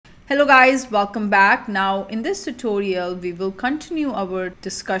Hello guys, welcome back. Now in this tutorial, we will continue our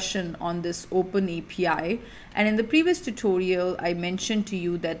discussion on this OpenAPI. And in the previous tutorial, I mentioned to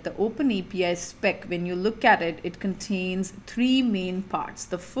you that the OpenAPI spec, when you look at it, it contains three main parts.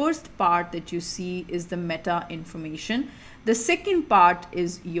 The first part that you see is the meta information. The second part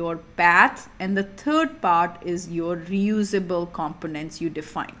is your path, and the third part is your reusable components you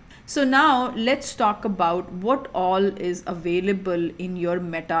define. So now let's talk about what all is available in your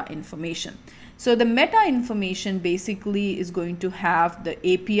meta information. So the meta information basically is going to have the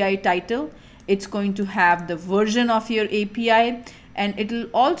API title, it's going to have the version of your API, and it will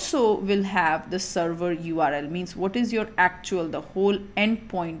also have the server URL, means what is your the whole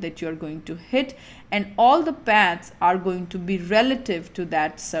endpoint that you're going to hit, and all the paths are going to be relative to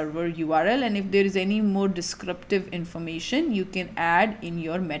that server URL. And if there is any more descriptive information, you can add in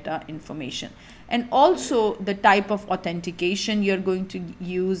your meta information. And also the type of authentication you're going to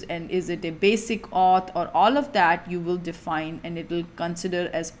use, and is it a basic auth or all of that you will define, and it will consider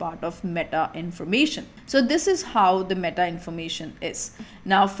as part of meta information. So this is how the meta information is.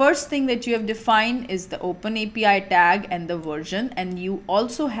 Now first thing that you have defined is the OpenAPI tag and the version, and you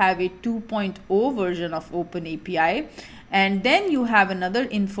also have a 2.0 version of OpenAPI. And then you have another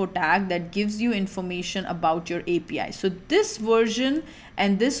info tag that gives you information about your API. So this version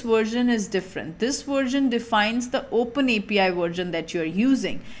and this version is different. This version defines the OpenAPI version that you're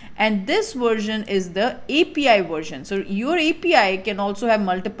using, and this version is the API version. So your API can also have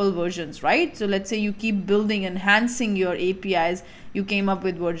multiple versions, right? So let's say you keep building, enhancing your APIs. You came up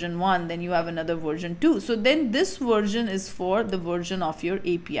with version 1, then you have another version 2. So then this version is for the version of your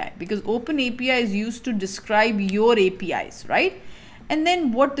API, because OpenAPI is used to describe your APIs, right? And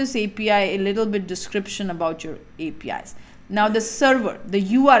then what this API, a little bit description about your APIs. Now the server, the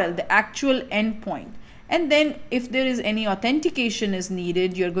URL, the actual endpoint. And then if there is any authentication is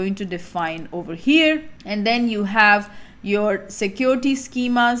needed, you're going to define over here. And then you have your security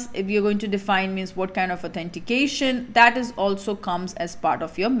schemas. If you're going to define, means what kind of authentication, that is also comes as part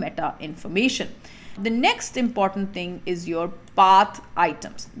of your meta information. The next important thing is your path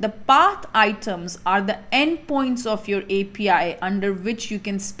items. The path items are the endpoints of your API under which you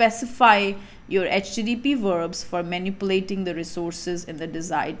can specify your HTTP verbs for manipulating the resources in the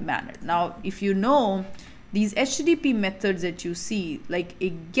desired manner. Now, if you know these HTTP methods that you see, like a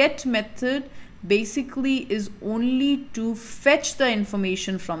get method basically is only to fetch the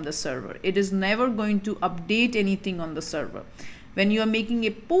information from the server. It is never going to update anything on the server. When you are making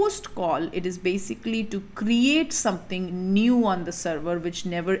a post call, it is basically to create something new on the server which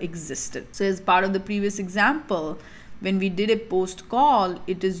never existed. So as part of the previous example, when we did a post call,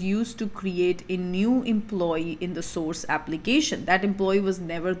 it is used to create a new employee in the source application. That employee was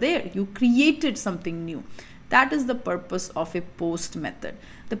never there. You created something new. That is the purpose of a post method.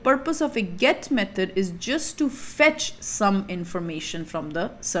 The purpose of a get method is just to fetch some information from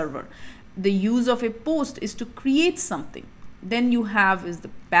the server. The use of a post is to create something. Then you have is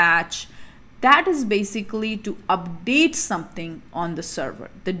the patch. That is basically to update something on the server.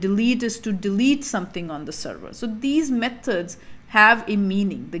 The delete is to delete something on the server. So these methods have a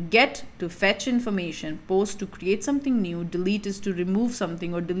meaning. The get to fetch information, post to create something new, delete is to remove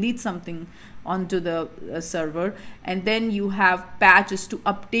something or delete something onto the server, and then you have patch is to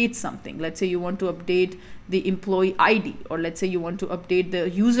update something. Let's say you want to update the employee ID, or let's say you want to update the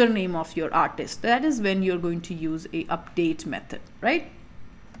username of your artist. That is when you're going to use a update method, right?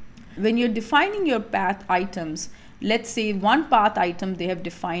 When you're defining your path items, let's say one path item they have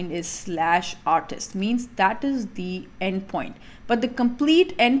defined is /artist, means that is the endpoint. But the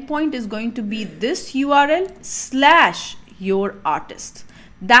complete endpoint is going to be this URL / your artist.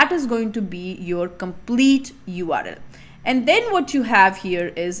 That is going to be your complete URL. And then what you have here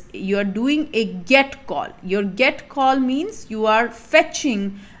is you're doing a get call. Your get call means you are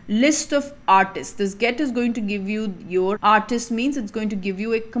fetching list of artists. This get is going to give you your artist, means it's going to give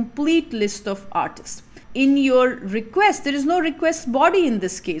you a complete list of artists. In your request, there is no request body in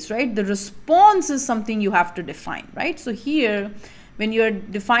this case, right? The response is something you have to define, right? So here, when you're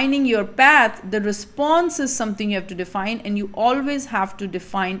defining your path, the response is something you have to define, and you always have to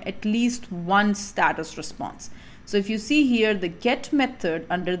define at least one status response. So if you see here, the get method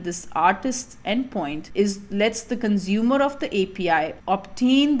under this artist endpoint lets the consumer of the API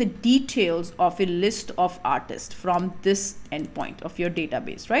obtain the details of a list of artists from this endpoint of your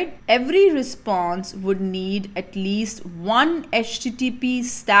database, right? Every response would need at least one HTTP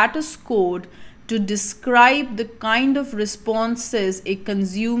status code to describe the kind of responses a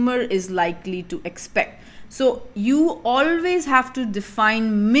consumer is likely to expect. So you always have to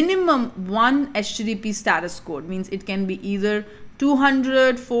define minimum one HTTP status code, means it can be either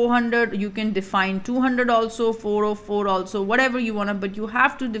 200, 400, you can define 200 also, 404 also, whatever you want to, but you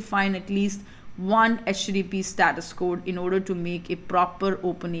have to define at least one HTTP status code in order to make a proper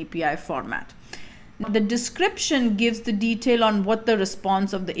OpenAPI format. The description gives the detail on what the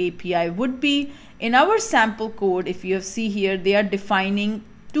response of the API would be. In our sample code, if you see here, they are defining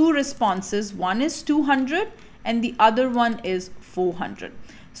two responses. One is 200 and the other one is 400.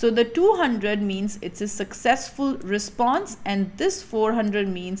 So the 200 means it's a successful response, and this 400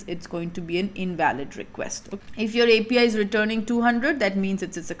 means it's going to be an invalid request. If your API is returning 200, that means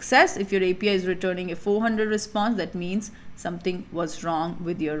it's a success. If your API is returning a 400 response, that means something was wrong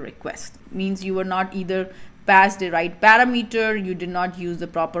with your request. It means you were not either passed the right parameter, you did not use the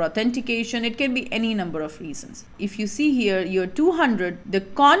proper authentication. It can be any number of reasons. If you see here, your 200, the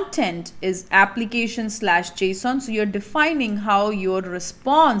content is application/JSON. So you're defining how your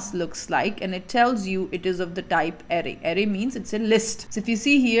response looks like, and it tells you it is of the type array. Array means it's a list. So if you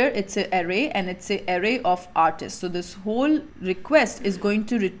see here, it's an array and it's an array of artists. So this whole request is going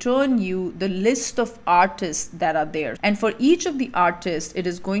to return you the list of artists that are there. And for each of the artists, it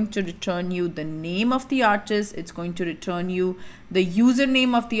is going to return you the name of the artist. It's going to return you the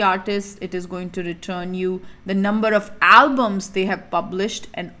username of the artist. It is going to return you the number of albums they have published,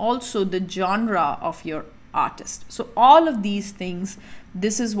 and also the genre of your artist. So all of these things,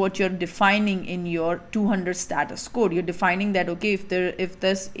 this is what you're defining in your 200 status code. You're defining that, okay, if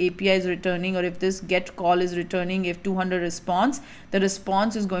this API is returning, or if this get call is returning, if 200 response, the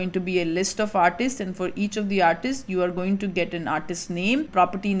response is going to be a list of artists, and for each of the artists you are going to get an artist name.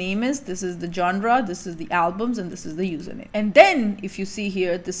 Property name is, this is the genre, this is the albums, and this is the username. And then if you see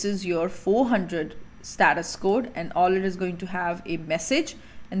here, this is your 400 status code, and all it is going to have a message,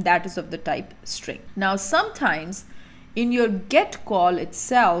 and that is of the type string. Now sometimes in your get call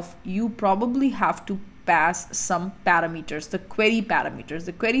itself, you probably have to pass some parameters, the query parameters.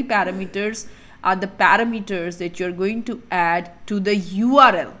 The query parameters are the parameters that you're going to add to the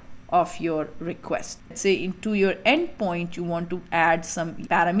URL of your request. Let's say into your endpoint, you want to add some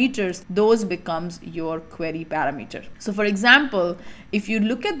parameters. Those becomes your query parameter. So for example, if you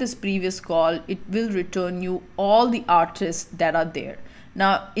look at this previous call, it will return you all the artists that are there.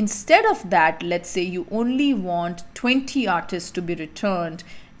 Now, instead of that, let's say you only want 20 artists to be returned,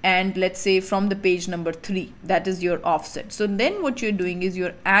 and let's say from the page number 3, that is your offset. So then what you're doing is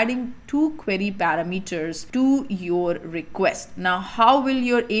you're adding 2 query parameters to your request. Now, how will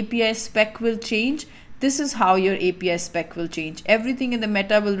your API spec will change? This is how your API spec will change. Everything in the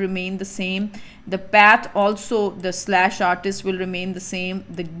meta will remain the same. The path also, the /artist will remain the same.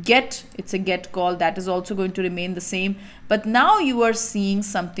 The get, it's a get call, that is also going to remain the same. But now you are seeing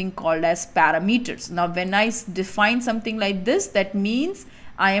something called as parameters. Now when I define something like this, that means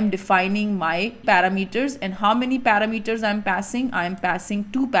I am defining my parameters. And how many parameters I'm passing? I am passing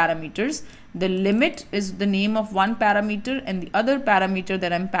 2 parameters. The limit is the name of one parameter, and the other parameter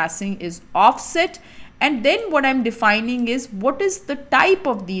that I'm passing is offset. And then what I'm defining is what is the type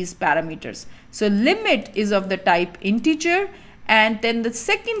of these parameters. So limit is of the type integer, and then the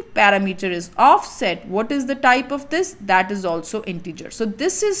second parameter is offset. What is the type of this? That is also integer. So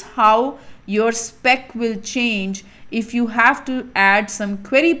this is how your spec will change if you have to add some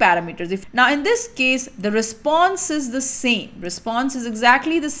query parameters. Now in this case, the response is the same. Response is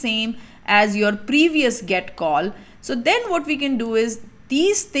exactly the same as your previous get call. So then what we can do is,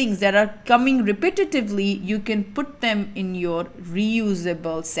 these things that are coming repetitively, you can put them in your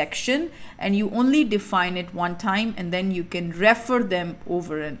reusable section, and you only define it one time, and then you can refer them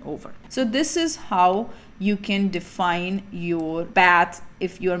over and over. So this is how you can define your path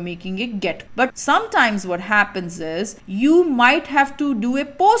if you are making a get. But sometimes what happens is you might have to do a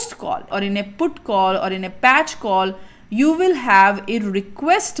post call, or in a put call, or in a patch call, you will have a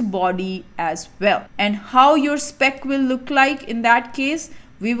request body as well. And how your spec will look like in that case,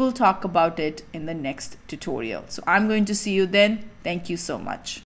 we will talk about it in the next tutorial. So I'm going to see you then. Thank you so much.